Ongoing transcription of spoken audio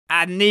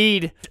I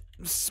need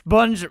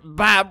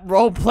SpongeBob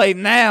roleplay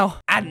now.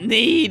 I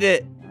need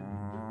it.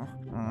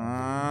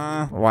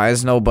 Why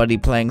is nobody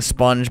playing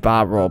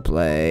SpongeBob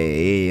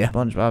roleplay?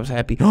 SpongeBob's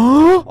happy.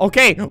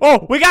 Okay.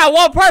 Oh, we got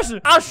one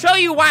person. I'll show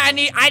you why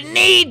I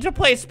need to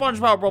play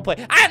SpongeBob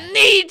roleplay. I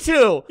need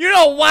to. You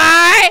know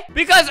why?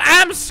 Because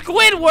I'm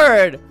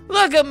Squidward.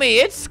 Look at me.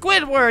 It's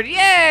Squidward.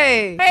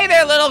 Yay. Hey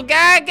there, little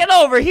guy. Get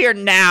over here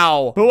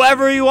now.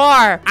 Whoever you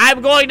are,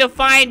 I'm going to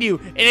find you.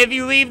 And if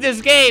you leave this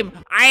game,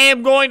 I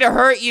am going to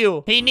hurt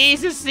you. He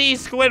needs to see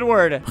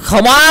Squidward.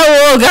 Come on,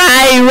 little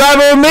guy.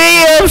 Remember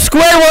me? I'm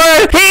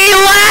Squidward. He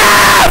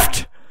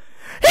left.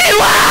 He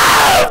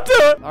left!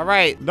 All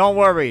right, don't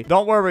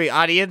worry,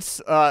 audience.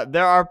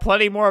 There are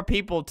plenty more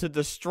people to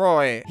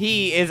destroy.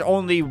 He is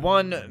only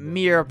one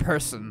mere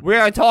person. We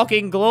are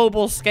talking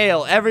global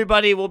scale.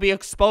 Everybody will be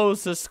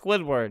exposed to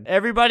Squidward.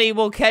 Everybody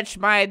will catch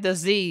my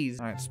disease.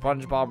 All right,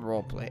 SpongeBob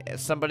roleplay.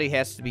 Somebody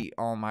has to be,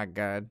 oh my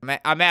God.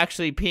 I'm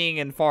actually peeing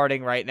and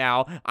farting right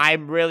now.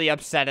 I'm really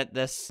upset at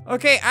this.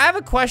 Okay, I have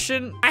a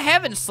question. I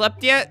haven't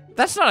slept yet.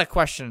 That's not a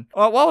question.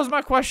 What was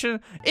my question?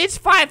 It's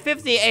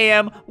 5:50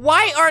 a.m.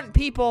 Why aren't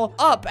people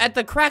up at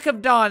the crack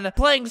of dawn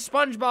playing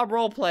SpongeBob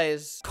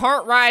roleplays?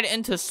 Cart ride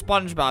into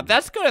SpongeBob.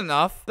 That's good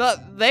enough.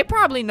 They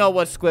probably know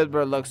what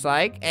Squidward looks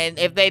like, and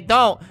if they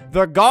don't,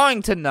 they're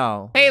going to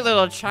know. Hey,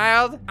 little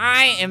child,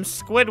 I am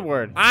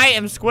Squidward. I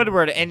am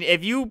Squidward, and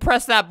if you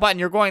press that button,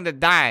 you're going to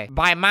die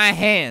by my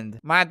hand.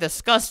 My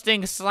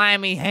disgusting,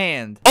 slimy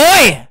hand.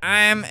 Oi!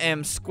 I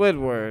am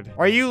Squidward.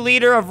 Are you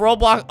leader of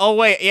Roblox? Oh,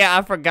 wait, yeah,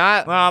 I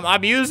forgot.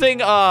 I'm using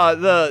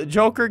the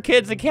Joker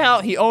Kid's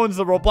account. He owns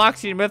the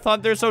Robloxian Myth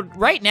Hunter, so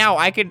right now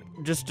I could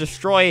just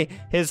destroy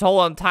his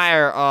whole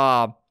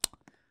entire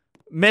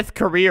myth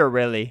career,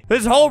 really.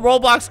 His whole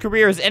Roblox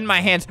career is in my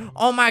hands.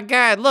 Oh my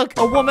God, look,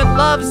 a woman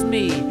loves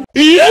me.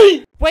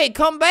 Wait,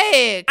 come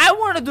back. I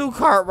want to do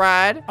cart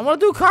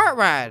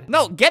ride.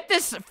 No, get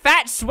this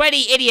fat,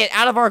 sweaty idiot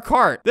out of our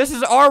cart. This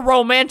is our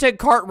romantic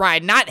cart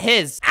ride, not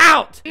his.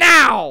 Out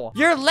now.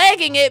 You're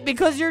legging it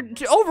because you're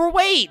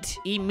overweight.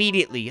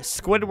 Immediately,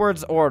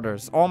 Squidward's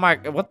orders. Oh my,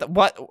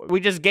 what?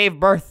 We just gave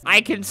birth. I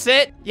can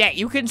sit? Yeah,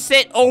 you can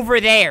sit over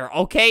there,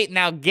 okay?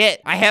 Now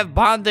get. I have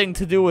bonding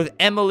to do with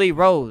Emily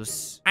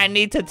Rose. I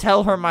need to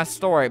tell her my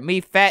story. Me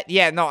fat?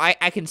 Yeah, no, I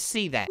can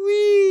see that.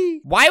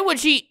 Whee. Why would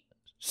she?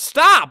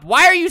 Stop!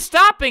 Why are you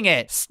stopping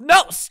it?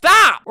 No,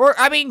 stop! Or,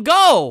 I mean,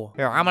 go!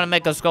 Here, I'm gonna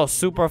make us go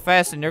super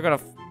fast and you're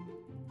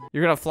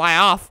gonna fly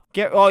off.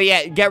 Oh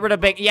yeah, get rid of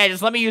big, yeah,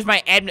 just let me use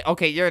my admin.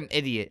 Okay, you're an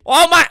idiot.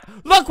 Oh my,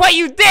 look what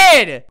you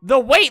did! The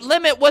weight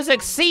limit was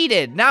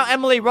exceeded. Now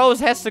Emily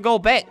Rose has to go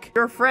back.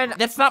 Your friend,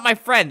 that's not my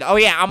friend. Oh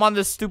yeah, I'm on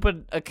this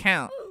stupid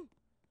account.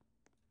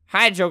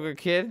 Hi, Joker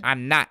Kid.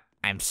 I'm not,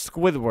 I'm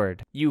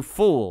Squidward. You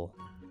fool.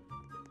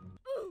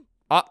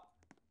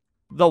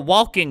 The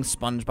walking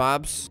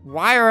SpongeBobs.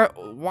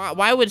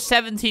 Why would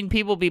 17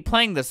 people be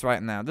playing this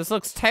right now? This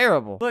looks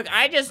terrible. Look,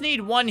 I just need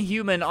one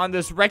human on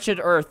this wretched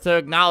earth to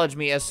acknowledge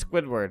me as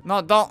Squidward.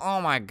 No, don't. Oh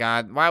my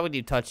God. Why would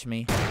you touch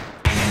me?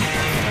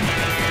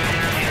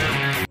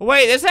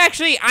 Wait, this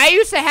actually, I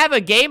used to have a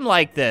game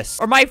like this.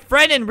 Or my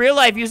friend in real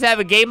life used to have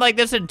a game like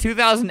this in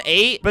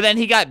 2008, but then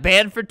he got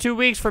banned for 2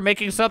 weeks for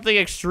making something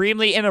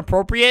extremely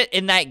inappropriate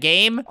in that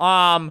game.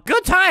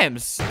 Good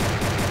times.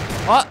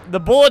 Oh, the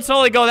bullets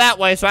only go that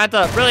way, so I have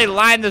to really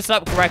line this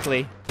up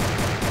correctly.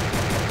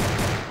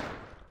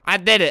 I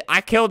did it. I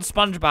killed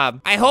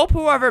SpongeBob. I hope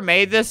whoever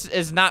made this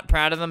is not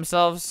proud of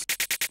themselves.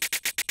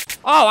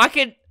 Oh, I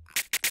can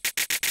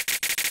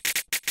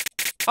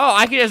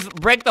just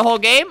break the whole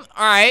game?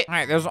 All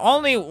right, there's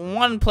only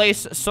one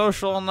place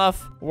social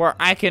enough where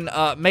I can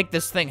make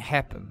this thing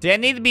happen. See, I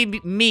need to be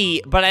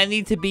me, but I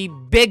need to be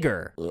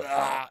bigger.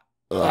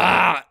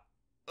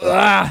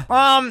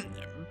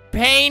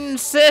 Pain,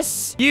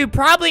 sis. You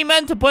probably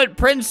meant to put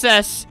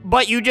princess,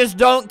 but you just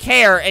don't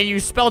care, and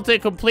you spelt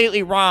it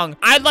completely wrong.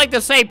 I'd like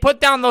to say, put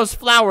down those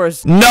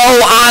flowers. No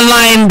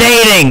online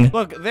dating.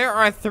 Look, there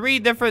are 3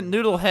 different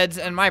noodle heads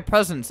in my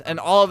presence, and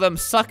all of them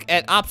suck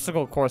at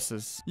obstacle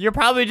courses. You're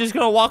probably just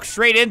gonna walk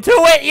straight into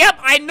it. Yep,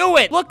 I knew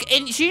it. Look,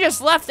 and she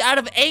just left out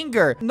of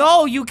anger.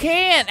 No, you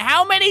can't.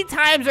 How many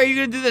times are you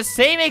gonna do the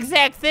same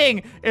exact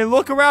thing and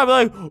look around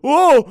and be like,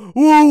 whoa,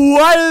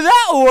 why did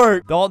that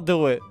work? Don't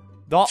do it.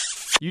 Don't.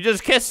 You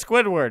just kissed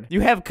Squidward. You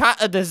have caught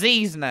a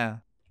disease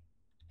now.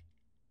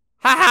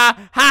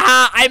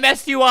 Ha, I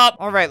messed you up.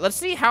 All right, let's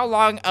see how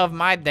long of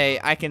my day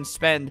I can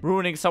spend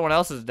ruining someone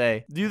else's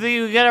day. Do you think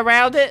you can get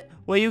around it?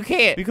 Well, you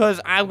can't, because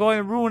I'm going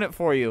to ruin it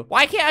for you.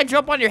 Why can't I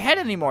jump on your head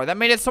anymore? That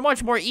made it so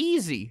much more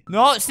easy.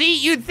 No, see,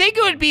 you'd think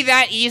it would be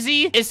that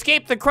easy.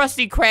 Escape the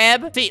Krusty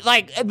Krab. See,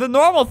 like, the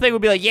normal thing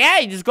would be like, yeah,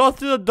 you just go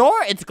through the door.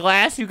 It's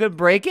glass. You can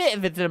break it.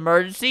 If it's an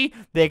emergency,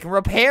 they can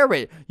repair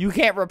it. You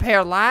can't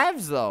repair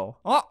lives, though.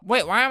 Oh,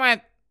 wait, why am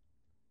I...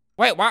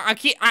 Wait, why? I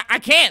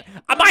can't.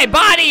 My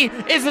body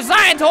is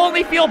designed to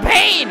only feel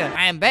pain.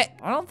 I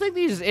don't think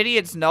these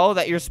idiots know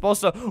that you're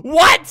supposed to.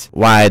 What?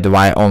 Why do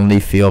I only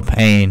feel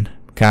pain?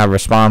 Can I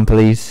respond,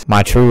 please?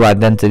 My true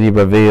identity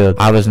revealed.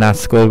 I was not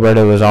Squidward.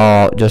 It was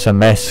all just a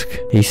mask.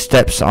 He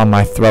steps on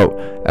my throat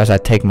as I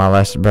take my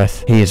last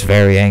breath. He is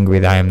very angry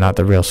that I am not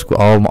the real Squid.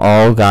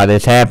 Oh God,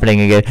 it's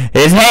happening again.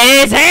 It's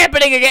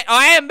happening again.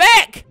 I am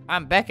back.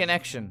 I'm back in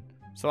action.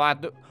 So I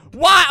do.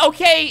 Why?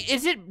 Okay,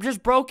 is it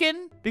just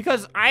broken?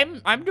 Because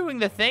I'm doing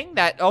the thing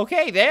that,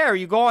 okay, there,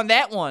 you go on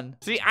that one.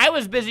 See, I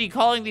was busy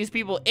calling these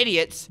people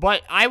idiots,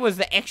 but I was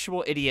the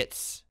actual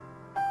idiots.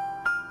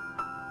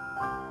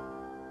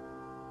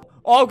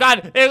 Oh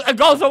God, it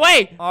goes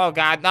away. Oh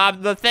God, no,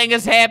 the thing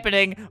is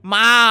happening.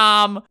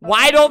 Mom,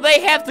 why don't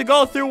they have to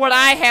go through what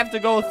I have to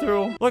go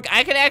through? Look,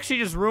 I can actually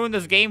just ruin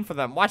this game for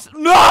them. Watch.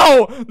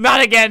 No,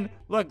 not again.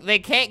 Look, they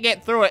can't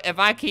get through it if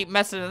I keep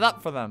messing it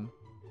up for them.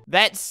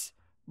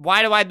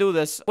 Why do I do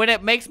this? When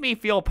it makes me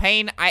feel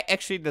pain, I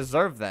actually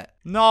deserve that.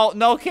 No,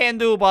 no can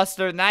do,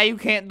 Buster. Now you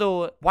can't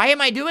do it. Why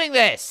am I doing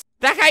this?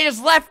 That guy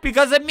just left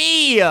because of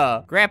me.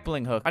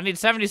 Grappling hook. I need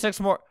 76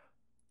 more.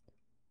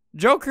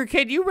 Joker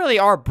Kid, you really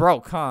are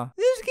broke, huh?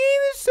 This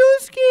game is so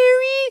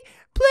scary.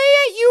 Play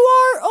at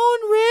your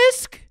own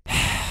risk.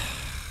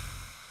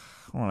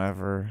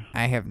 Whatever.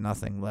 I have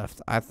nothing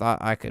left. I thought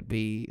I could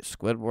be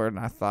Squidward, and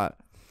I thought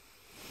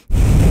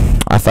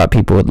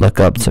people would look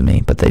up to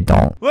me, but they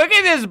don't. Look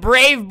at this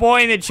brave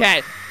boy in the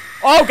chat.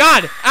 Oh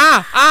God.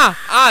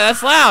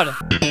 That's loud.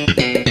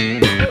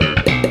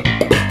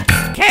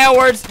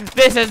 Cowards,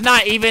 this is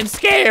not even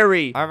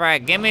scary. All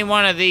right, give me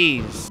one of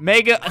these.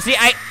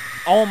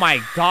 Oh my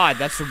God,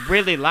 that's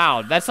really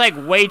loud. That's like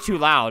way too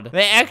loud.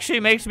 That actually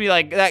makes me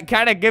like, that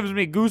kind of gives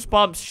me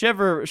goosebumps,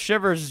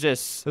 shivers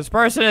just. This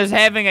person is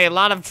having a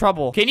lot of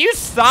trouble. Can you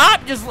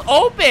stop? Just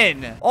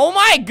open. Oh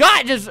my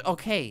God,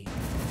 okay.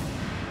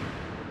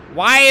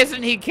 Why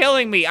isn't he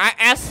killing me? I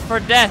asked for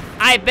death.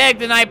 I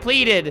begged and I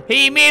pleaded.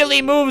 He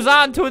immediately moves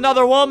on to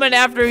another woman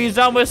after he's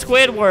done with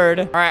Squidward.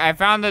 All right, I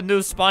found the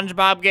new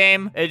SpongeBob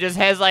game. It just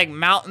has like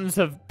mountains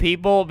of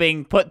people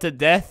being put to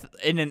death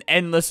in an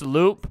endless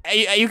loop.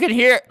 You can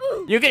hear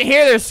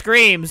their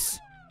screams.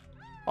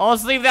 Oh,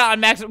 let's leave that on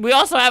max. We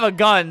also have a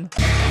gun.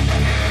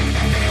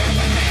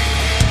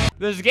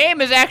 This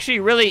game is actually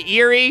really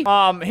eerie.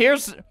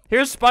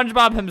 Here's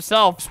SpongeBob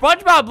himself.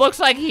 SpongeBob looks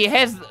like he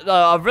has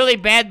a really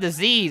bad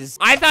disease.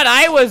 I thought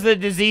I was the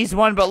diseased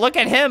one, but look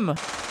at him.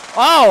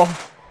 Oh,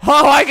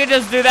 I could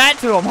just do that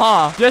to him,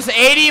 huh? Just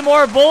 80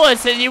 more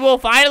bullets and you will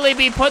finally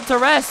be put to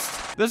rest.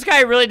 This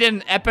guy really did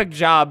an epic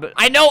job.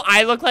 I know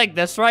I look like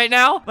this right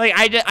now. Like,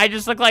 I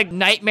just look like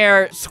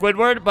Nightmare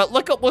Squidward, but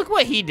look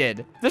what he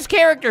did. This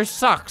character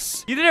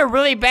sucks. You did a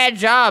really bad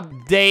job,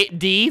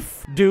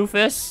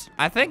 Doofus.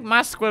 I think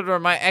my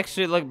Squidward might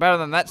actually look better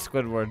than that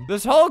Squidward.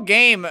 This whole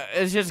game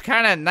is just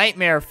kind of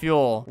nightmare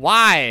fuel.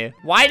 Why?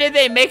 Why did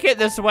they make it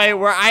this way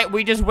where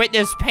we just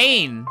witness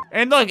pain?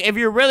 And look, if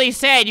you're really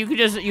sad,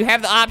 you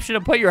have the option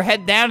to put your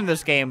head down in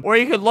this game, or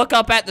you could look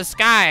up at the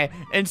sky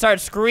and start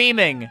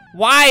screaming.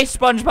 Why,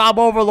 SpongeBob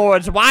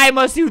overlords? Why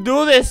must you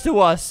do this to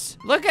us?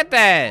 Look at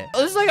that.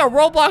 This is like a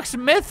Roblox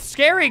myth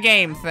scary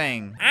game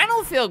thing. I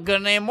don't feel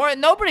good anymore.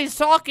 Nobody's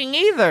talking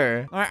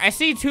either. All right, I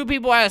see two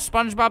people at a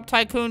SpongeBob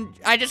Tycoon.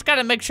 I just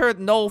gotta make sure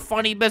no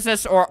funny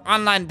business or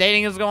online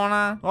dating is going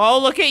on. Oh,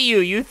 look at you.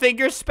 You think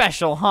you're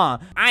special, huh?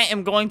 I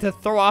am going to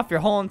throw off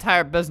your whole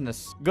entire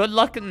business. Good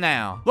luck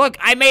now. Look,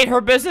 I made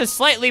her business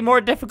slightly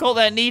more difficult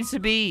than it needs to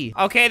be.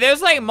 Okay,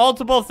 there's like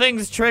multiple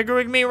things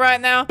triggering me right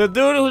now. The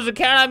dude whose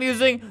account I'm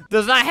using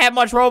does not have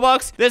much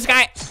Robux. This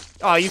guy...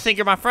 Oh, you think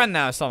you're my friend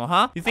now or something,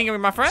 huh? You think you're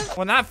my friend?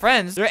 We're not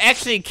friends. You're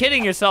actually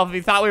kidding yourself if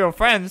you thought we were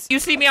friends. You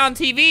see me on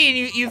TV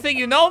and you think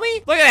you know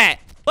me? Look at that.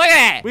 Look at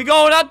that. We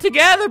going up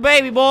together,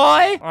 baby boy.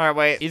 All right,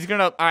 wait. He's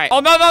gonna... All right. Oh,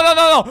 no.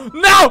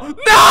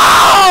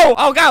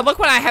 Oh, God. Look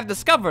what I have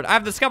discovered. I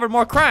have discovered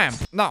more crime.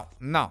 No.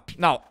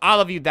 All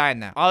of you died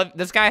now.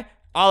 This guy,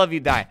 all of you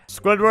die.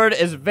 Squidward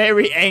is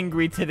very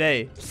angry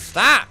today.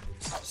 Stop.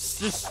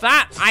 Just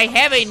stop. I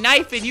have a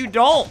knife and you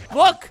don't.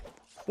 Look.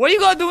 What are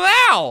you gonna do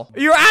now?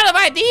 You're out of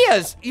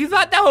ideas. You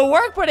thought that would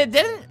work, but it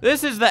didn't.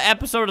 This is the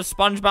episode of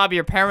SpongeBob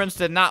your parents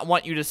did not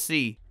want you to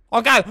see.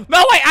 Oh, God.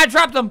 No, wait. I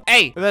dropped him.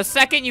 Hey, the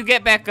second you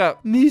get back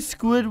up. Me,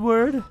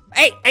 Squidward.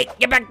 Hey,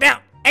 get back down.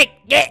 Hey,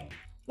 get.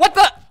 What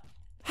the?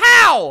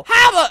 How?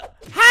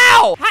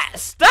 How?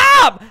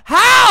 Stop.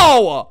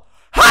 How?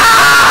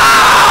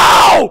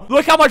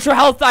 Look how much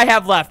health I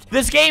have left.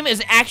 This game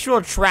is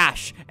actual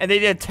trash, and they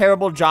did a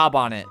terrible job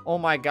on it. Oh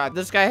my God,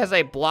 this guy has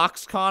a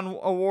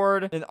BloxCon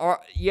award, and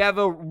you have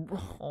a...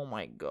 Oh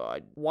my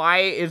God, why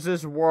is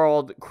this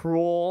world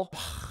cruel?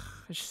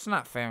 It's just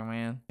not fair,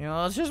 man. You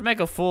know, let's just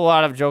make a fool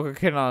out of Joker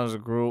Kid on his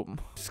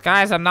group.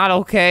 Guys, I'm not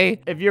okay.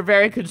 If you're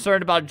very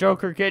concerned about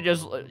Joker Kid,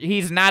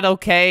 he's not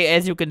okay,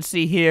 as you can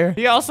see here.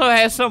 He also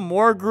has some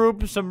war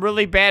group, some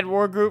really bad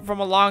war group from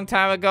a long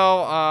time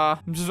ago.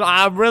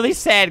 I'm really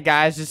sad,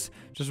 guys.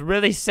 Just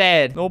really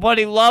sad.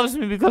 Nobody loves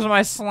me because of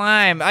my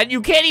slime.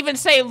 You can't even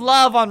say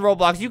love on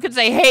Roblox. You can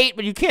say hate,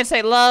 but you can't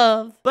say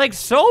love. Like,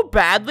 so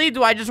badly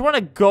do I just want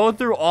to go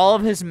through all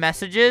of his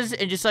messages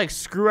and just, like,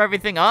 screw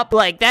everything up.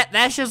 Like,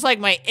 that's just, like,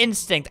 my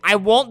instinct. I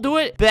won't do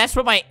it, but that's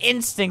what my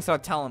instincts are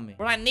telling me.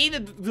 What I need to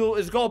do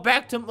is go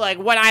back to, like,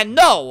 what I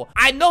know.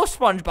 I know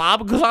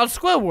SpongeBob because I'm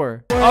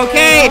Squidward.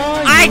 Okay,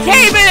 I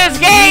came in this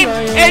game,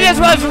 and this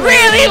was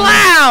really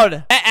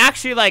loud. That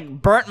actually, like,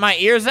 burnt my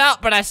ears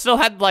out, but I still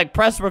had to, like,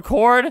 press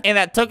record, and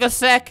that took a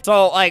sec.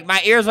 So, like,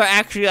 my ears are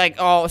actually, like,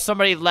 oh,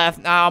 somebody left.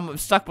 Now I'm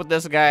stuck with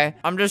this guy.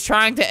 I'm just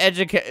trying to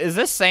educate. Is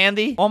this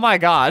Sandy? Oh, my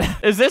God.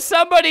 Is this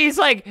somebody's,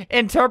 like,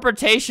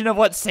 interpretation of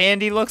what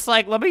Sandy looks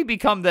like? Let me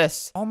become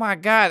this. Oh, my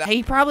God.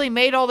 He probably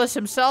made all this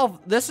himself.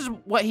 This is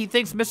what he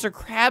thinks Mr.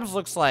 Krabs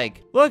looks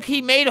like. Look,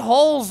 he made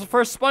holes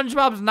for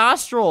SpongeBob's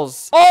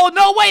nostrils. Oh,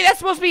 no, wait. That's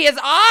supposed to be his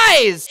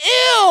eyes.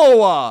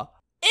 Ew.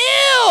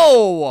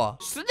 Ew!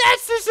 So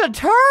that's just a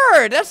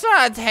turd. That's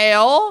not a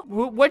tail.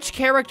 Which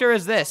character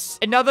is this?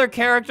 Another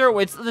character?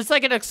 It's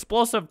like an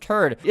explosive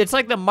turd. It's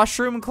like the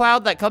mushroom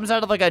cloud that comes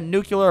out of like a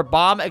nuclear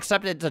bomb,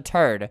 except it's a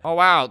turd. Oh,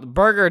 wow. The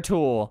burger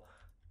tool.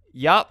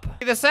 Yup.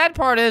 The sad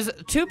part is,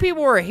 2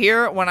 people were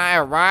here when I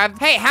arrived.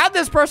 Hey, how'd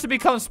this person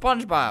become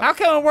SpongeBob? How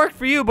come it worked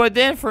for you, but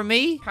then for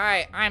me?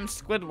 Hi, I'm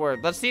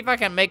Squidward. Let's see if I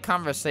can make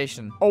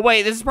conversation. Oh,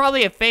 wait, this is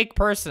probably a fake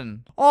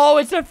person. Oh,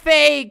 it's a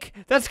fake.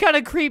 That's kind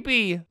of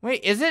creepy.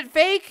 Wait, is it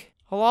fake?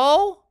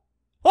 Hello?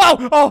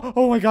 Oh,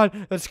 oh my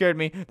God, that scared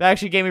me. That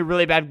actually gave me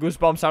really bad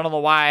goosebumps. I don't know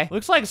why.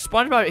 Looks like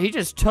SpongeBob, he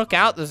just took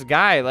out this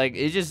guy. Like,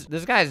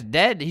 this guy's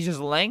dead. He's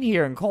just laying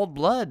here in cold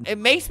blood. It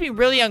makes me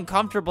really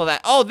uncomfortable that,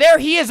 oh, there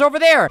he is over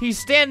there. He's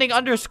standing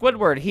under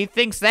Squidward. He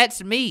thinks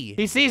that's me.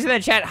 He sees in the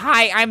chat,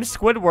 hi, I'm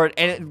Squidward,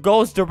 and it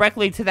goes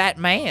directly to that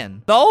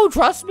man. No,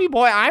 trust me,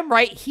 boy, I'm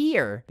right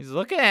here. He's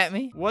looking at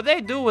me. What'd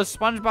they do with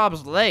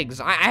SpongeBob's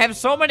legs? I have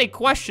so many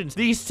questions.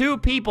 These 2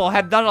 people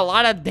have done a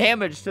lot of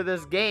damage to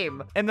this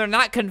game, and they're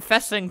not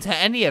confessing to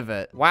any of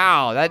it.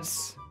 Wow,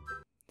 that's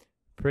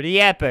pretty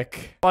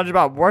epic.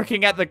 SpongeBob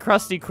working at the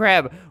Krusty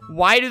Krab.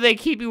 Why do they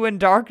keep you in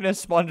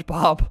darkness,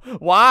 SpongeBob?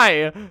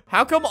 Why?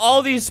 How come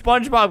all these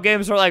SpongeBob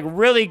games are like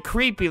really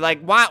creepy?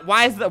 Like,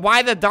 why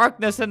the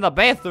darkness in the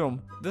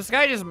bathroom? This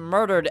guy just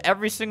murdered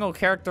every single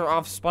character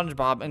off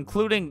SpongeBob,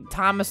 including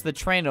Thomas the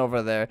Train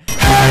over there.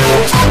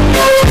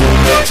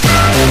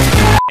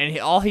 And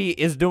all he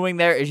is doing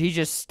there is he's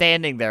just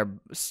standing there,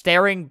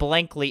 staring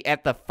blankly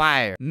at the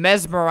fire,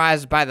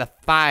 mesmerized by the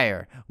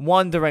fire,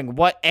 wondering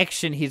what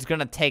action he's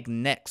gonna take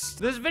next.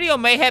 This video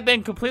may have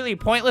been completely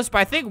pointless, but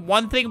I think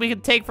one thing we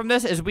can take from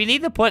this is we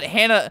need to put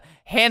Hannah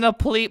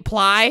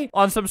Ply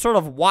on some sort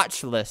of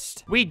watch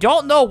list. We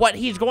don't know what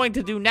he's going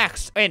to do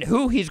next and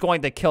who he's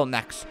going to kill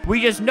next.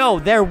 We just know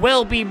there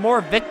will be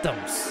more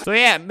victims. So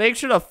yeah, make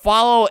sure to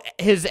follow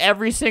his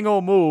every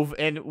single move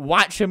and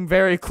watch him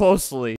very closely.